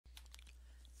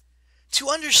To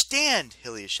understand,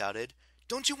 Hylia shouted.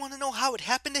 Don't you want to know how it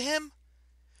happened to him?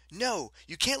 No,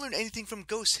 you can't learn anything from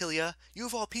ghosts, Hylia. You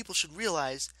of all people should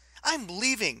realize. I'm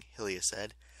leaving, Hylia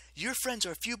said. Your friends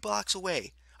are a few blocks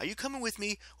away. Are you coming with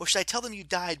me, or should I tell them you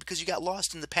died because you got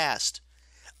lost in the past?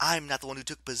 I'm not the one who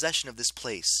took possession of this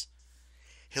place.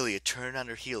 Hylia turned on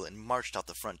her heel and marched out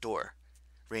the front door.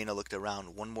 Raina looked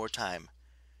around one more time.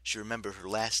 She remembered her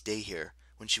last day here,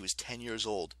 when she was 10 years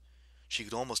old. She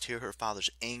could almost hear her father's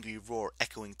angry roar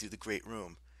echoing through the great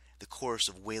room, the chorus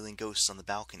of wailing ghosts on the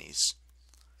balconies.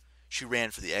 She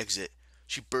ran for the exit.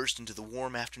 She burst into the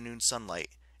warm afternoon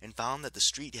sunlight and found that the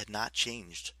street had not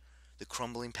changed. The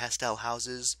crumbling pastel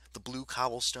houses, the blue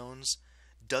cobblestones,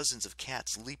 dozens of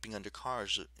cats leaping under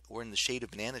cars or in the shade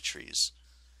of banana trees.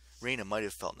 Raina might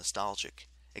have felt nostalgic,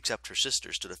 except her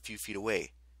sister stood a few feet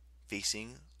away,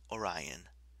 facing Orion.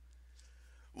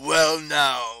 Well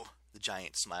now, the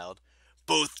giant smiled.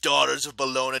 Both daughters of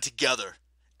Bellona together.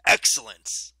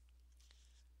 Excellence!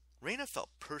 Raina felt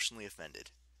personally offended.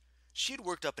 She had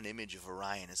worked up an image of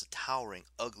Orion as a towering,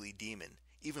 ugly demon,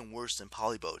 even worse than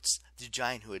Polybotes, the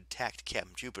giant who had attacked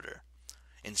Captain Jupiter.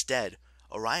 Instead,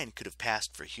 Orion could have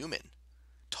passed for human.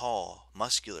 Tall,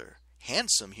 muscular,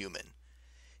 handsome human.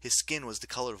 His skin was the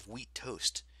color of wheat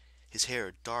toast, his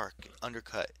hair dark and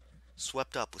undercut,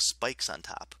 swept up with spikes on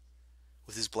top.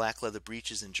 With his black leather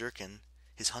breeches and jerkin,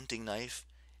 his hunting knife,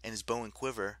 and his bow and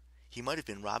quiver, he might have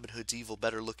been Robin Hood's evil,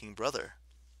 better-looking brother.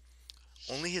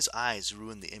 Only his eyes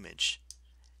ruined the image.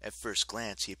 At first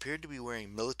glance, he appeared to be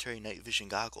wearing military night vision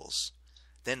goggles.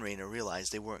 Then Raina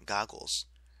realized they weren't goggles.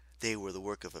 They were the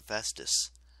work of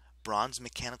Hephaestus, bronze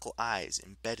mechanical eyes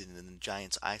embedded in the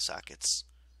giant's eye sockets.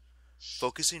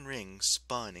 Focusing rings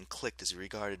spun and clicked as he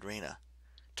regarded Raina.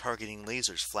 Targeting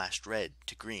lasers flashed red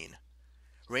to green.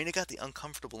 Raina got the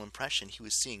uncomfortable impression he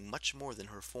was seeing much more than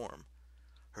her form.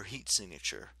 Her heat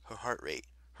signature, her heart rate,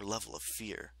 her level of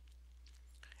fear.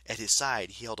 At his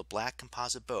side he held a black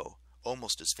composite bow,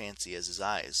 almost as fancy as his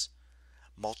eyes.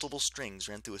 Multiple strings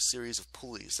ran through a series of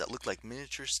pulleys that looked like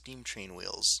miniature steam train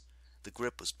wheels. The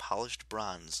grip was polished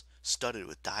bronze, studded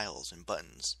with dials and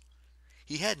buttons.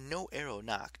 He had no arrow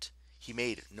knocked. He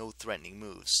made no threatening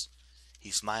moves. He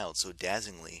smiled so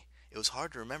dazzlingly, it was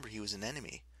hard to remember he was an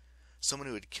enemy. Someone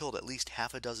who had killed at least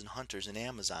half a dozen hunters and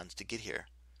Amazons to get here.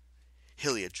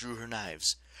 Hylia drew her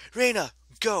knives. Raina,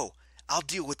 go! I'll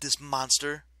deal with this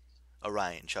monster.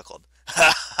 Orion chuckled.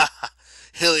 Ha ha ha!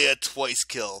 Hylia twice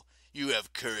kill. You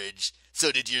have courage.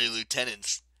 So did your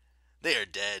lieutenants. They are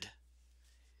dead.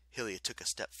 Hylia took a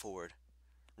step forward.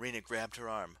 Raina grabbed her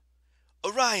arm.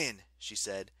 Orion, she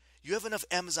said, you have enough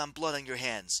Amazon blood on your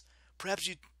hands. Perhaps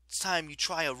it's time you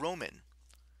try a Roman.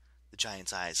 The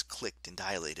giant's eyes clicked and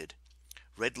dilated.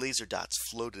 Red laser dots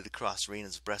floated across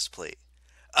Raina's breastplate.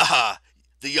 Aha!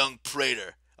 The young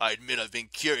praetor. I admit I've been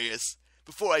curious.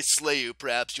 Before I slay you,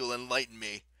 perhaps you'll enlighten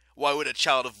me. Why would a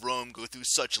child of Rome go through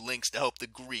such lengths to help the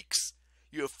Greeks?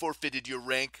 You have forfeited your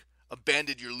rank,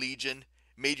 abandoned your legion,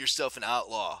 made yourself an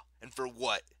outlaw. And for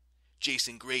what?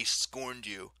 Jason Grace scorned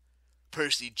you.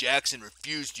 Percy Jackson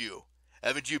refused you.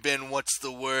 Haven't you been, what's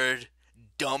the word,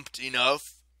 dumped enough?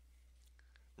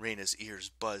 Raina's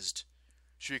ears buzzed.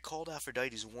 She recalled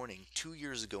Aphrodite's warning 2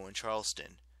 years ago in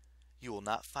Charleston. You will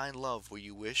not find love where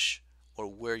you wish or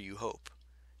where you hope.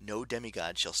 No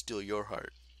demigod shall steal your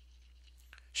heart.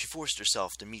 She forced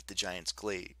herself to meet the giant's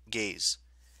gaze.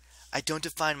 I don't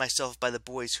define myself by the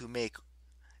boys who make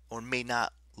or may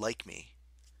not like me.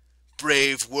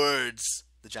 Brave words!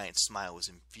 The giant's smile was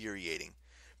infuriating.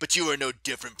 But you are no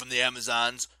different from the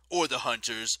Amazons, or the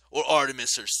hunters, or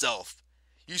Artemis herself.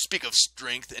 You speak of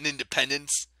strength and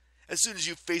independence. As soon as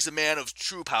you face a man of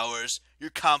true powers, your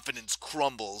confidence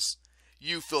crumbles.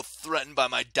 You feel threatened by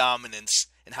my dominance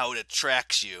and how it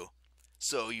attracts you.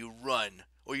 So you run,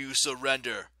 or you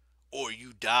surrender, or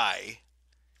you die.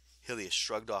 Hylia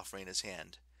shrugged off Raina's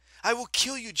hand. I will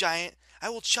kill you, giant. I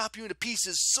will chop you into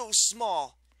pieces so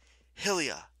small.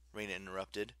 Hylia, Raina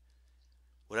interrupted.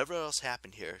 Whatever else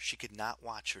happened here, she could not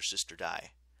watch her sister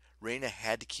die. Raina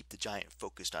had to keep the giant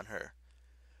focused on her.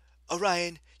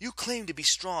 Orion, you claim to be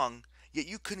strong, yet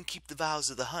you couldn't keep the vows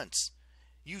of the hunts.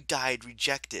 You died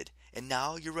rejected, and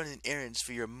now you're running errands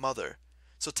for your mother.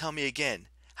 So tell me again,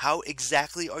 how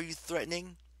exactly are you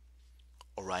threatening?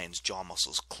 Orion's jaw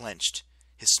muscles clenched.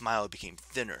 His smile became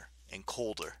thinner and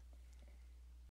colder.